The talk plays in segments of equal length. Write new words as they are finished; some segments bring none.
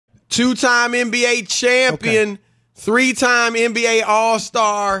2-time NBA champion, 3-time NBA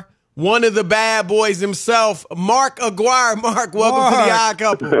All-Star, one of the bad boys himself, Mark Aguirre. Mark, welcome to the Odd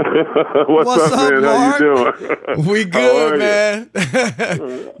Couple. What's up, man? Mark? How you doing? We good, man.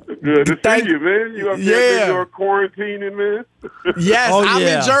 Good to see you, man. You up there in your quarantining, man? Yes, I'm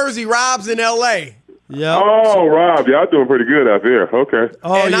in Jersey. Rob's in L.A. Yeah. Oh, Rob, y'all doing pretty good out there. Okay.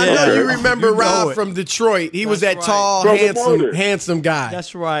 And I know you remember Rob from Detroit. He was that tall, handsome guy.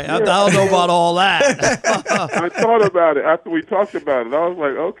 That's right. I don't know about all that. I thought about it after we talked about it. I was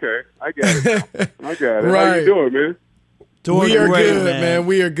like, okay, I got it. I got it. Right. How you doing, man? We are good, man.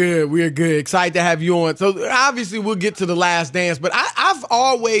 We are good. We are good. Excited to have you on. So obviously we'll get to the last dance, but I've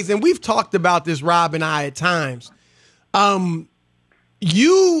always, and we've talked about this, Rob and I, at times. I've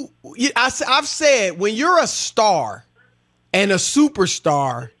said when you're a star and a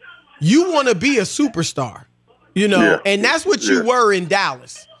superstar, you want to be a superstar, and that's what you were in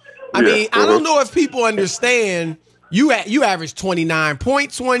Dallas. I mean, I don't know if people understand. You averaged 29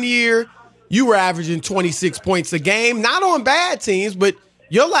 points one year. You were averaging 26 points a game, not on bad teams, but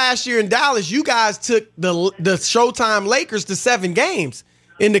your last year in Dallas, you guys took the Showtime Lakers to 7 games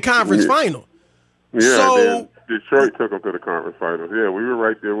in the conference final. Yeah, so Detroit took them to the conference finals. Yeah, we were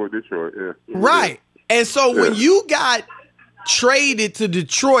right there with Detroit. Yeah. Right. And so when you got traded to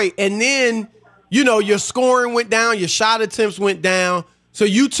Detroit and then, your scoring went down, your shot attempts went down, so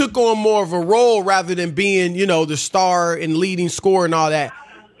you took on more of a role rather than being, the star and leading scorer and all that.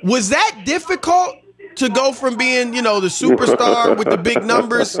 Was that difficult to go from being, the superstar with the big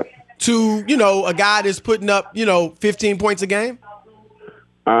numbers to, a guy that's putting up, 15 points a game?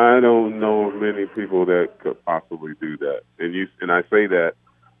 I don't know of many people that could possibly do that. And I say that,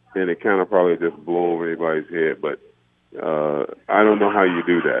 and it kind of probably just blow over anybody's head, but I don't know how you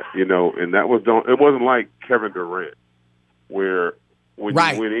do that, and that was it wasn't like Kevin Durant, where when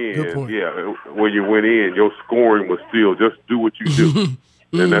you went in, when you went in, your scoring was still just do what you do.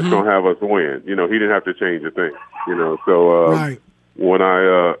 And that's going to have us win. He didn't have to change a thing, So when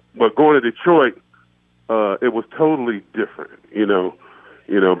but going to Detroit, it was totally different,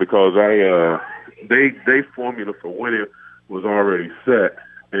 because they formula for winning was already set,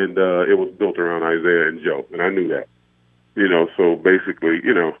 and it was built around Isiah and Joe, and I knew that. So basically,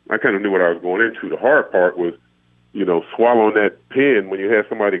 I kind of knew what I was going into. The hard part was, swallowing that pin when you have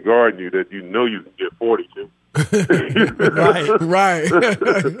somebody guarding you that you can get 40 to. right.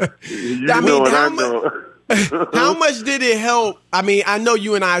 How much did it help? I mean, I know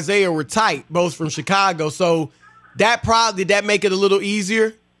you and Isiah were tight, both from Chicago, so did that make it a little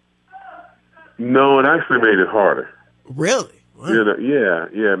easier? No, it actually made it harder. Really? Wow.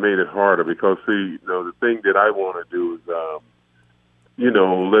 It made it harder because, the thing that I want to do is,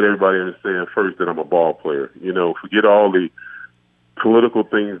 let everybody understand first that I'm a ball player. Forget all the political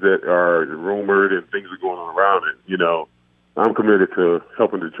things that are rumored and things are going on around it. I'm committed to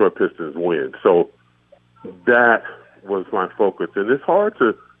helping the Detroit Pistons win. So that was my focus. And it's hard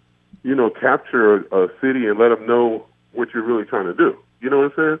to, capture a city and let them know what you're really trying to do. You know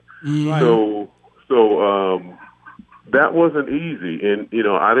what I'm saying? Right. So that wasn't easy. And,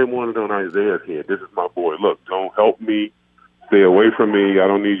 I didn't want it on Isiah's head. This is my boy. Look, don't help me. Stay away from me. I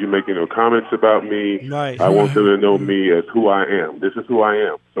don't need you making no comments about me. Right. I want them to know me as who I am. This is who I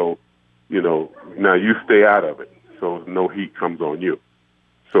am. So, now you stay out of it. So no heat comes on you.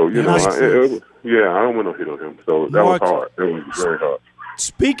 So, I don't want no heat on him. So that was hard. It was very hard.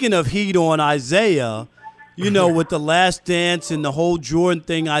 Speaking of heat on Isiah, with the Last Dance and the whole Jordan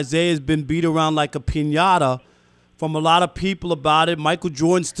thing, Isiah's been beat around like a piñata from a lot of people about it. Michael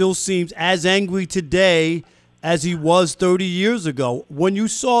Jordan still seems as angry today as he was 30 years ago. When you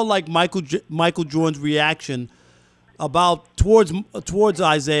saw like Michael Jordan's reaction towards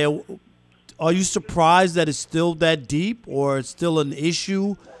Isiah, are you surprised that it's still that deep or it's still an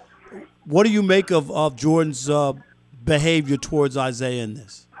issue? What do you make of Jordan's behavior towards Isiah in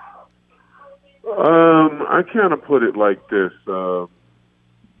this? I kind of put it like this.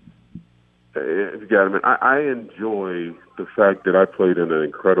 I enjoy the fact that I played in an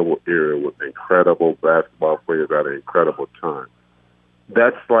incredible era with incredible basketball players at an incredible time.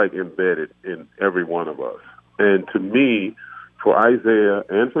 That's like embedded in every one of us. And to me, for Isiah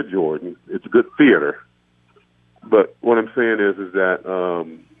and for Jordan, it's good theater. But what I'm saying is that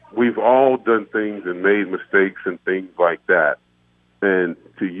we've all done things and made mistakes and things like that. And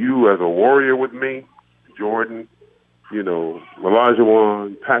to you as a warrior with me, Jordan,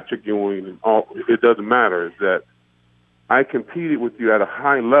 Olajuwon, Patrick Ewing, and all, it doesn't matter, is that I competed with you at a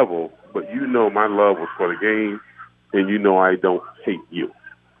high level, but my love was for the game, and I don't hate you.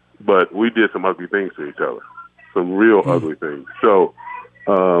 But we did some ugly things to each other, some real ugly things. So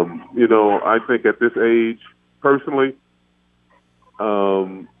I think at this age, personally,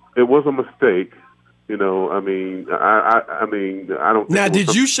 it was a mistake. I don't. Now,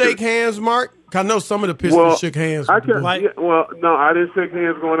 did you shake hands, Mark? I know some of the Pistons shook hands. No, I didn't shake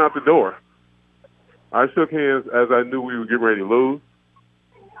hands going out the door. I shook hands as I knew we were getting ready to lose.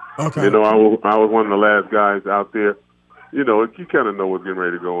 Okay. I was one of the last guys out there. You kind of know what's getting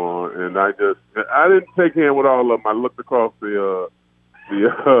ready to go on, and I didn't shake hands with all of them. I looked across the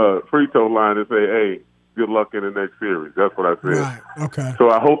free throw line and say, "Hey, good luck in the next series." That's what I said. Right. Okay. So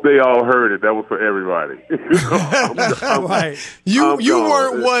I hope they all heard it. That was for everybody. Right. You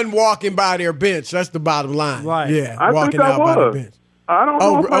weren't one walking by their bench. That's the bottom line. Right. Yeah. I walking think I out by was. the bench. I don't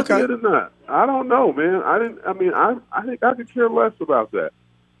know if I did or not. I don't know, man. I think I could care less about that.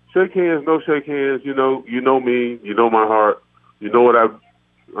 Shake hands, no shake hands. You know me. You know my heart. You know what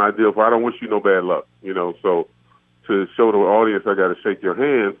I deal for. I don't wish you no bad luck. So to show the audience I got to shake your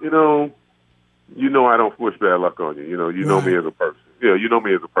hands. I don't wish bad luck on you. You know me as a person. Yeah, you know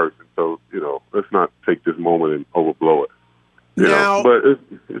me as a person. So let's not take this moment and overblow it. But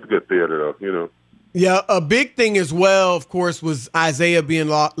it's good theater though. Yeah, a big thing as well, of course, was Isiah being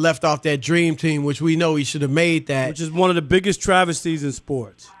left off that dream team, which we know he should have made that. Which is one of the biggest travesties in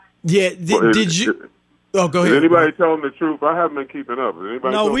sports. Yeah, did you? Oh, go ahead. Is anybody telling the truth? I haven't been keeping up.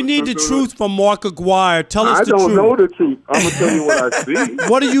 No, we need the truth from Mark Aguirre. Tell us the truth. I don't know the truth. I'm going to tell you what I see.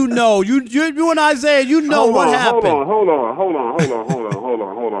 What do you know? You and Isiah, what happened. Hold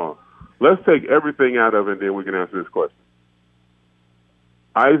on. Let's take everything out of it, and then we can answer this question.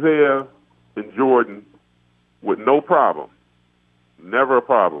 Isiah and Jordan, with no problem, never a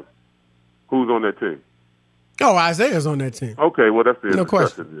problem. Who's on that team? Oh, Isaiah's on that team. Okay, well, that's the no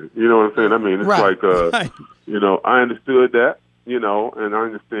question. You know what I'm saying? I mean, it's right. like, I understood that, and I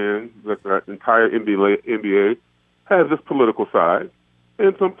understand that the entire NBA has this political side,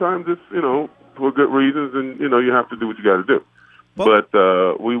 and sometimes it's, for good reasons, and, you have to do what you got to do. But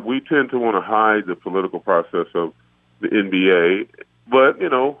we tend to want to hide the political process of the NBA, but,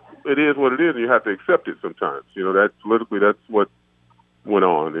 it is what it is, and you have to accept it sometimes. That politically, that's what went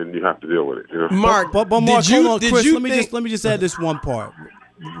on, and you have to deal with it. Mark, but Mark, hold on, Chris. Let me just add this one part.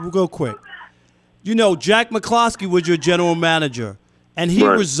 We'll go quick. Jack McCloskey was your general manager, and he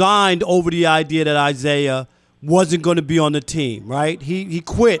resigned over the idea that Isiah wasn't going to be on the team. Right? He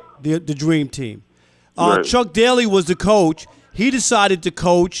quit the dream team. Chuck Daly was the coach. He decided to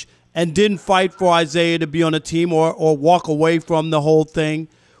coach and didn't fight for Isiah to be on the team or walk away from the whole thing.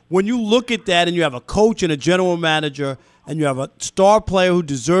 When you look at that, and you have a coach and a general manager, and you have a star player who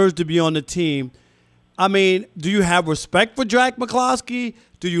deserves to be on the team, I mean, do you have respect for Jack McCloskey?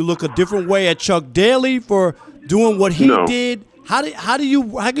 Do you look a different way at Chuck Daly for doing what he did? How can you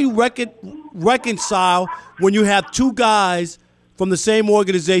reconcile when you have two guys from the same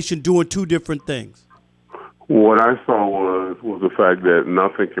organization doing two different things? What I saw was the fact that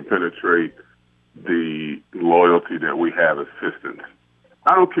nothing can penetrate the loyalty that we have as Pistons.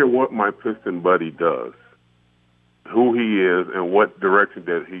 I don't care what my Piston buddy does, who he is, and what direction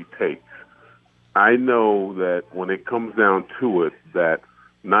that he takes. I know that when it comes down to it, that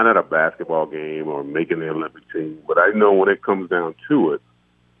not at a basketball game or making the Olympic team, but I know when it comes down to it,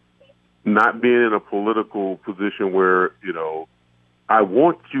 not being in a political position where, I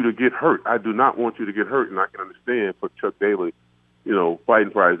want you to get hurt. I do not want you to get hurt, and I can understand for Chuck Daly,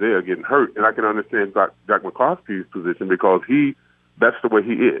 fighting for Isiah getting hurt, and I can understand Jack McCloskey's position because that's the way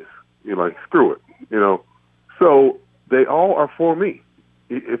he is. Screw it, So they all are for me,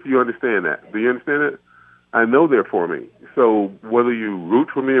 if you understand that. Do you understand it? I know they're for me. So whether you root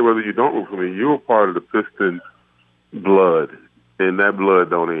for me or whether you don't root for me, you're a part of the Piston blood, and that blood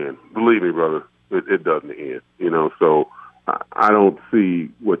don't end. Believe me, brother, it doesn't end. So I don't see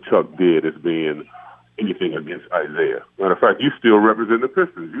what Chuck did as being anything against Isiah. Matter of fact, you still represent the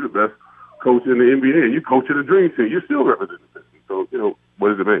Pistons. You're the best coach in the NBA. You coach in the dream team. You still represent the Pistons. So, what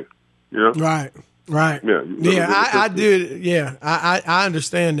does it mean? Right. Yeah, I did. Yeah, I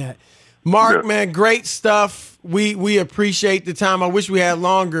understand that. Mark, man, great stuff. We appreciate the time. I wish we had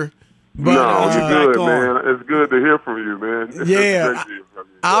longer. But, you're good, man. It's good to hear from you, man. Yeah.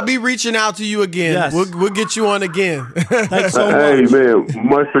 I'll be reaching out to you again. Yes. We'll get you on again. Thanks so much. Hey, man,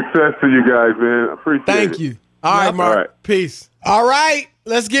 much success to you guys, man. Appreciate it. Thank you. All right, Mark. All right. Peace. All right,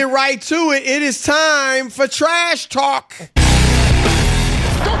 let's get right to it. It is time for Trash Talk.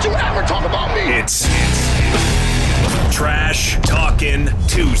 Don't you ever talk about me. It's Trash Talking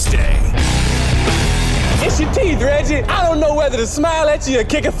Tuesday. It's your teeth, Reggie. I don't know whether to smile at you or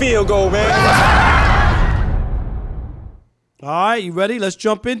kick a field goal, man. All right, you ready? Let's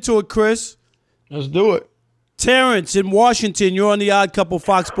jump into it, Chris. Let's do it. Terrence in Washington, you're on the Odd Couple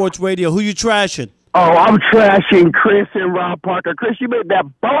Fox Sports Radio. Who you trashing? Oh, I'm trashing Chris and Rob Parker. Chris, you made that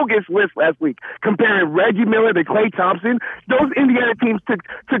bogus list last week comparing Reggie Miller to Klay Thompson. Those Indiana teams took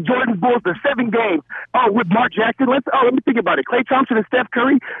Jordan Bulls to 7 games. Oh, with Mark Jackson. Let me think about it. Klay Thompson and Steph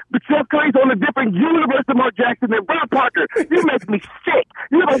Curry, but Steph Curry's on a different universe than Mark Jackson and Rob Parker. You make me sick.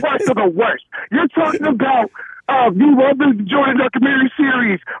 You're the worst of the worst. You're talking about you love the Jordan documentary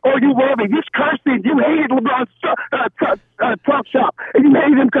series, or you love it. You cursed it. You hated LeBron's Top Shop, and you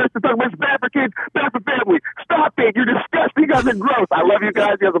hated him because it's bad for kids, bad for family. Stop it. You're disgusting. You guys are gross. I love you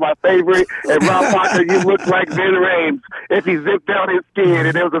guys. You guys are my favorite. And Rob Parker, you look like Vin Rames if he zipped down his skin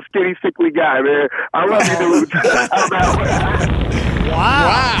and there was a skinny, sickly guy, man. I love you, dude.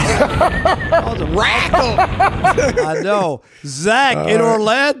 Wow. I know. Zach in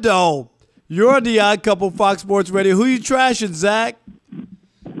Orlando. You're on the Odd Couple Fox Sports Radio. Who you trashing, Zach?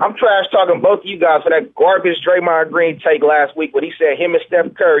 I'm trash talking both of you guys for that garbage Draymond Green take last week when he said him and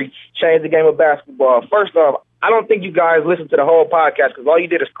Steph Curry changed the game of basketball. First off, I don't think you guys listened to the whole podcast because all you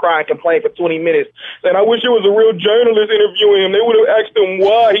did is cry and complain for 20 minutes. Saying, I wish it was a real journalist interviewing him. They would have asked him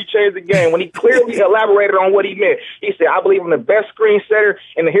why he changed the game. When he clearly elaborated on what he meant. He said, I believe I'm the best screen setter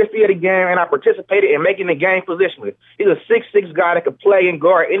in the history of the game, and I participated in making the game positionless. He's a 6'6" guy that could play and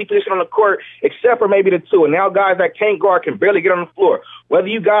guard any position on the court except for maybe the 2. And now guys that can't guard can barely get on the floor.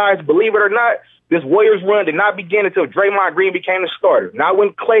 Whether you guys believe it or not, this Warriors run did not begin until Draymond Green became the starter. Not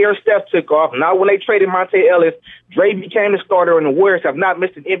when Klay or Steph took off. Not when they traded Monte Ellis. Dre became the starter, and the Warriors have not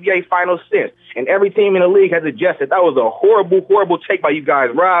missed an NBA Finals since. And every team in the league has adjusted. That was a horrible, horrible take by you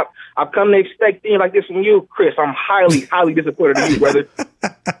guys, Rob. I've come to expect things like this from you, Chris. I'm highly, highly disappointed in you, brother.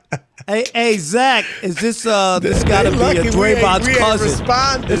 Hey, Zach, is this got to be a Draymond's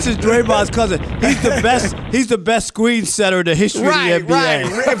cousin? This is Draymond's cousin. He's the best. He's the best screen setter in the history of the NBA. Right.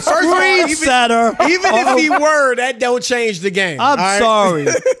 First of all, even if he were, that don't change the game. I'm sorry.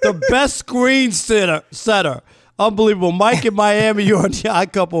 The best screen setter. Unbelievable. Mike in Miami, you're on the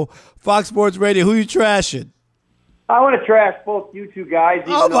Odd Couple Fox Sports Radio. Who you trashing? I want to trash both you two guys.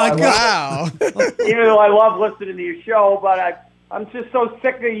 Oh, my God. Even though I love listening to your show, but I'm just so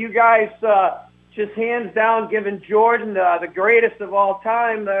sick of you guys just hands down giving Jordan the greatest of all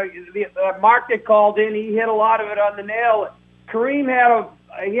time. The Mark that called in, he hit a lot of it on the nail. Kareem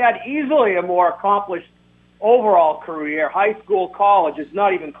had easily a more accomplished overall career. High school, college, it's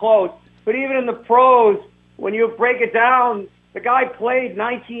not even close. But even in the pros, when you break it down, the guy played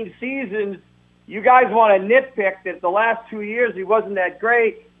 19 seasons. You guys want to nitpick that the last 2 years he wasn't that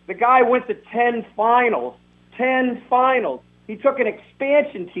great. The guy went to 10 finals. 10 finals. He took an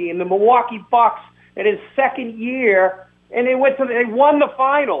expansion team, the Milwaukee Bucks, in his second year, and they won the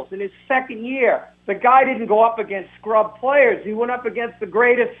finals in his second year. The guy didn't go up against scrub players. He went up against the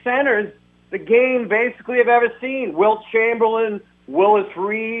greatest centers the game basically have ever seen. Wilt Chamberlain, Willis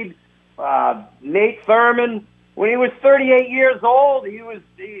Reed, Nate Thurman. When he was 38 years old,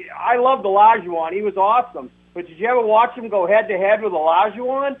 I loved Olajuwon. He was awesome. But did you ever watch him go head-to-head with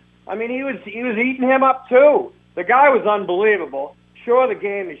Olajuwon? I mean, he was eating him up, too. The guy was unbelievable. Sure, the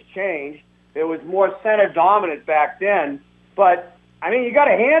game has changed. It was more center-dominant back then. But, I mean, you got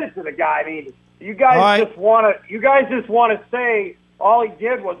to hand it to the guy. I mean, you guys just want to say all he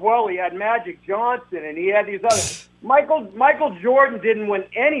did was, well, he had Magic Johnson and he had these other. Michael Jordan didn't win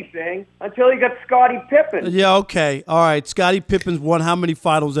anything until he got Scottie Pippen. Yeah, okay. All right. Scottie Pippen's won how many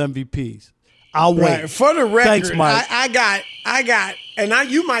finals MVPs? I'll wait. Right. For the record, thanks, Mike. I got,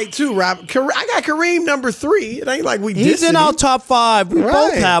 and you might too, Rob. I got Kareem number 3. It ain't like He's in our top 5. We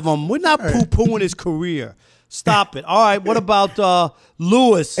both have him. We're not poo-pooing his career. Stop it. All right, what about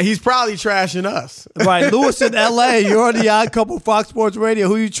Lewis? He's probably trashing us. Right, Lewis in L.A. You're on the Odd Couple Fox Sports Radio.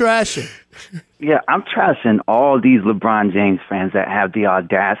 Who you trashing? Yeah, I'm trashing all these LeBron James fans that have the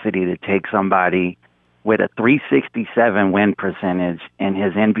audacity to take somebody with a 367 win percentage in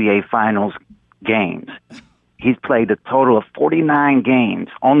his NBA Finals games. He's played a total of 49 games.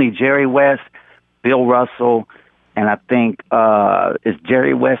 Only Jerry West, Bill Russell, and I think it's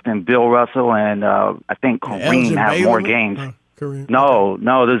Jerry West and Bill Russell, and I think Kareem have more games. No,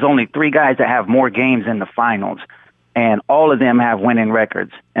 there's only 3 guys that have more games in the finals, and all of them have winning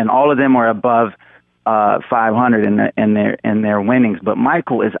records, and all of them are above 500 in their winnings. But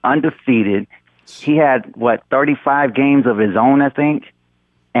Michael is undefeated. He had 35 games of his own, I think,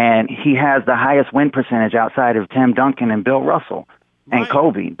 and he has the highest win percentage outside of Tim Duncan and Bill Russell. And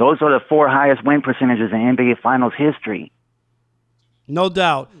Kobe. Those are the 4 highest win percentages in NBA Finals history. No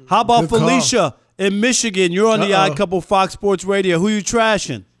doubt. How about Felicia in Michigan? You're on the Odd Couple Fox Sports Radio. Who you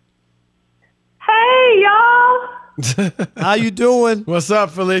trashing? Hey, y'all. How you doing? What's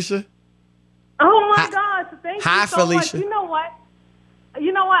up, Felicia? Oh, my gosh. Thank Hi, you so Felicia. much. You know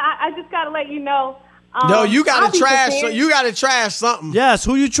what? I just got to let you know. No, you got to trash. prepared. You got to trash something. Yes,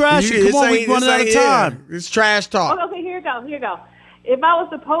 who you trashing? Come on, we're running out of time. It's trash talk. Okay, here you go. If I was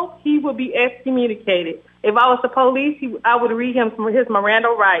the Pope, he would be excommunicated. If I was the police, I would read him from his Miranda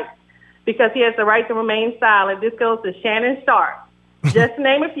rights because he has the right to remain silent. This goes to Shannon Sharp. Just to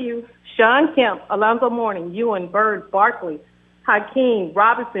name a few: Sean Kemp, Alonzo Mourning, Ewan, Bird, Barkley, Hakeem,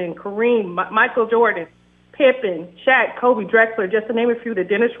 Robinson, Kareem, Michael Jordan, Pippen, Shaq, Kobe, Drexler, just to name a few that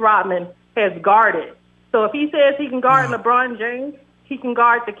Dennis Rodman has guarded. So if he says he can guard LeBron James, he can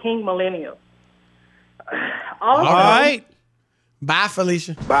guard the King Millennium. Also, all right. Bye,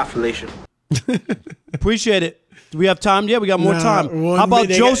 Felicia. Bye, Felicia. Appreciate it. Do we have time? Yeah, we got more time. How about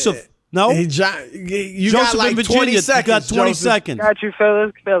Joseph? No? You Joseph got like in Virginia. 20 seconds. You got 20 Joseph. seconds. Got you,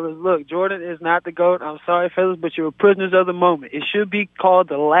 fellas. Look, Jordan is not the GOAT. I'm sorry, fellas, but you're prisoners of the moment. It should be called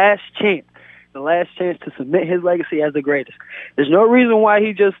the last chance. The last chance to submit his legacy as the greatest. There's no reason why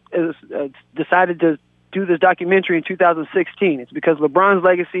he just decided to do this documentary in 2016. It's because LeBron's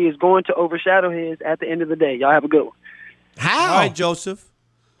legacy is going to overshadow his at the end of the day. Y'all have a good one. How? All right, Joseph.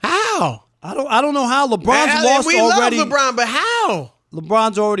 How? I don't know how. LeBron's lost we already. love LeBron, but how?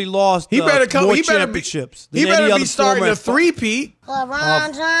 LeBron's already lost He better come. more He better championships. He than any better other be starting former a three-peat.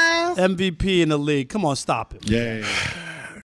 LeBron James. MVP in the league. Come on, stop him. Yeah.